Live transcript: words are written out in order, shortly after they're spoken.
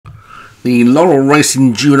The Laurel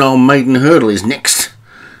Racing Juvenile Maiden Hurdle is next.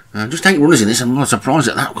 Just 8 runners in this. I'm not surprised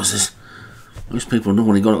at that because most people have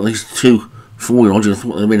normally got at least 2 4-year-olds. I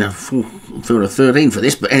thought there'd been a full field of 13 for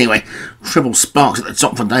this, but anyway, Treble Sparks at the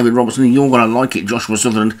top for David Robertson. You're Gonna Like It, Joshua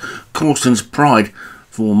Sutherland. Corsten's Pride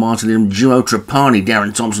for Martin Lidham. Duo Trapani,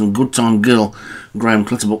 Darren Thompson. Good Time Girl, Graham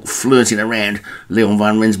Clutterbuck. Flirting Around, Leon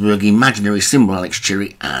Van Rensburg. Imaginary Symbol, Alex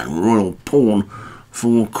Cherry. And Royal Pawn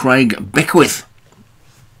for Craig Beckwith.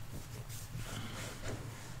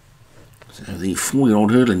 So the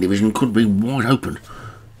 4-year-old hurdling division could be wide open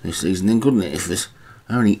this season then, couldn't it? If there's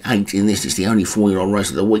only 8 in this, it's the only 4-year-old race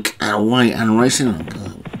of the week, and away and racing.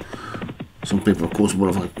 Some people, of course,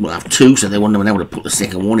 will have 2, so they wouldn't have been able to put the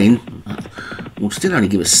second one in. Will still only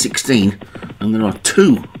give us 16, and there are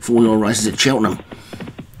 2 4-year-old races at Cheltenham.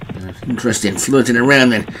 Interesting. Flirting Around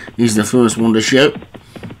then is the first one to show.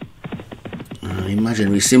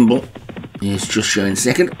 Imaginary Symbol is just showing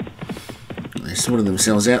second. They're sorting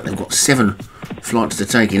themselves out. They've got 7 flights to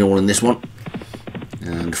take in all in this one.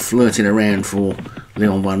 And Flirting Around for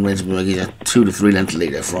Leon Van Rensburg is a 2 to 3 length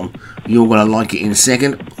leader from You're Gonna Like It in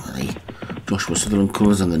second. The Joshua Sutherland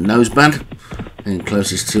colours and the noseband. And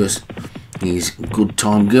closest to us is Good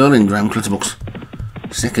Time Girl in Graham Clutterbuck's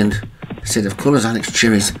second set of colours. Alex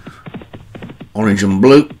Cherry's orange and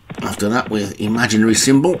blue. After that with Imaginary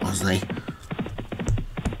Symbol, as they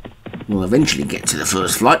will eventually get to the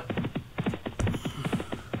first flight.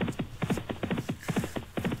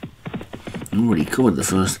 Already covered the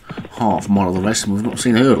first half mile of the race and we've not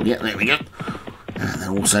seen a hurdle yet. There we go. And then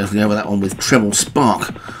also over that one with Treble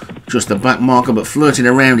Spark, just the back marker, but Flirting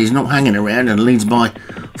Around. He's not hanging around and leads by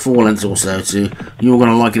 4 lengths or so to You're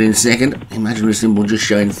Gonna Like It in second. Imaginary Symbol just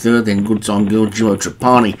showing third. Then Good Time Girl, Duo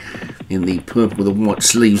Trapani in the purple with the white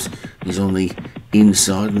sleeves is on the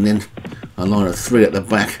inside, and then a line of 3 at the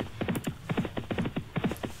back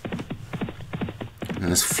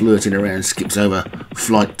as Flirting Around skips over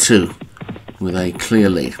flight 2 with a clear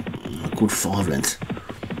lead, a good 5 lengths.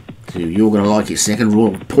 So You're Gonna Like It second.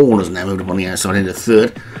 Royal Pawn has now moved up on the outside into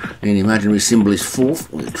third. And Imaginary Symbol is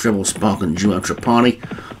fourth with Treble Spark and Duo Trapani.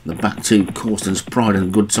 The back 2, Corsten's Pride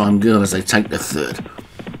and Good Time Girl, as they take the third.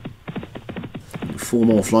 4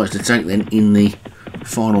 more flights to take then in the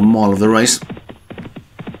final mile of the race.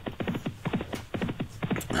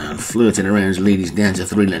 And Flirting Around's lead is down to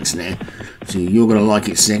 3 lengths now. So You're Gonna Like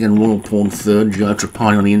It second. Royal Pawn third. Duo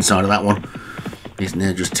Trapani on the inside of that one is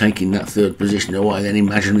now just taking that third position away. Then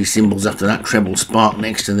Imaginary Symbols after that, Treble Spark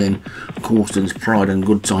next, and then Corsten's Pride and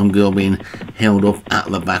Good Time Girl being held up at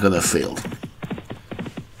the back of the field.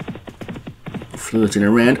 Flirting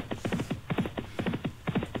Around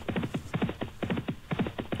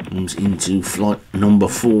comes into flight number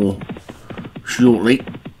 4 shortly.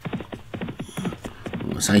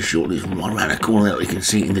 When I say shortly, it's right around the corner that we can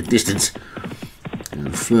see it in the distance.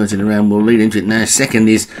 And Flirting Around will lead into it now. Second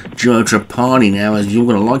is Duo Trapani now, as You're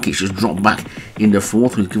Gonna Like It just dropped back into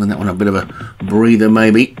fourth. We've given that one a bit of a breather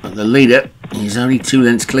maybe. But the leader is only 2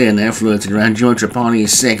 lengths clear now, Flirting Around. Duo Trapani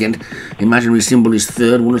is second. Imaginary Symbol is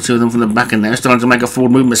third. 1 or 2 of them from the back, and now starting to make a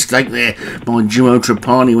forward move mistake there by Duo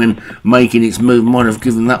Trapani when making its move. Might have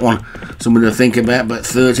given that one something to think about, but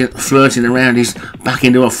Flirting Around is back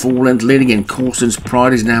into a 4-length lead again. Corsten's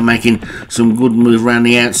Pride is now making some good move around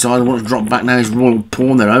the outside. The one that's dropped back now is Royal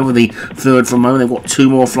Pawn. They're over the third for a moment. They've got 2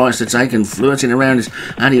 more flights to take, and Flirting Around has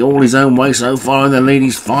had it all his own way so far. The lead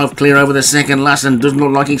is 5 clear over the second last and doesn't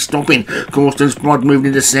look like he's stopping. Corsten's Pride moved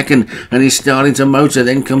into second and he's starting to motor.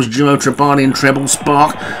 Then comes Duo Trapani and Treble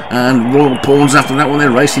Spark, and Royal Pawns after that one.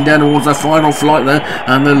 They're racing down towards the final flight there,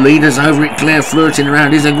 and the leader's over it clear. Flirting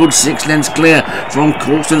Around is a good 6 lengths clear from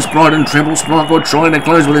Corsten's Pride, and Treble Spark are trying to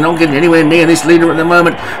close, but they're not getting anywhere near this leader at the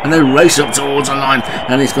moment, and they race up towards the line,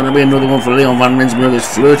 and it's going to be another one for Leon Van Rensburg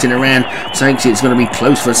as Flirting Around takes it. It's going to be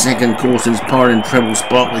close for second. Corsten's Pride and Treble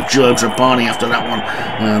Spark with Duo Trapani after that one,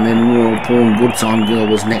 and then Royal Pawn. Good Time Girl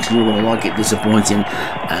was next. You're Gonna Like It disappointing,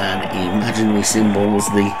 and Imaginary Symbol was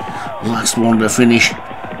the last one to finish.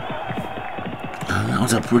 And that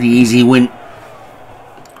was a pretty easy win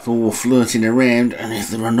for Flirting Around, and if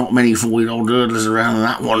there are not many 4-year-old hurdlers around,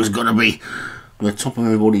 that one's got to be the top of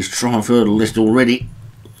everybody's triumph hurdle list already.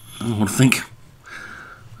 I would think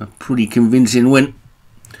a pretty convincing win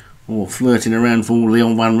for Flirting Around for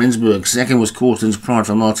Leon Van Rensburg. Second was Corsten's Pride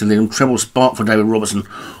for Martin Lidham. Treble Spark for David Robertson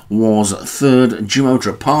was third. Duo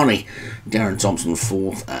Trapani, Darren Thompson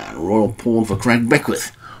fourth, and Royal Pawn for Craig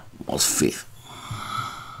Beckwith was fifth.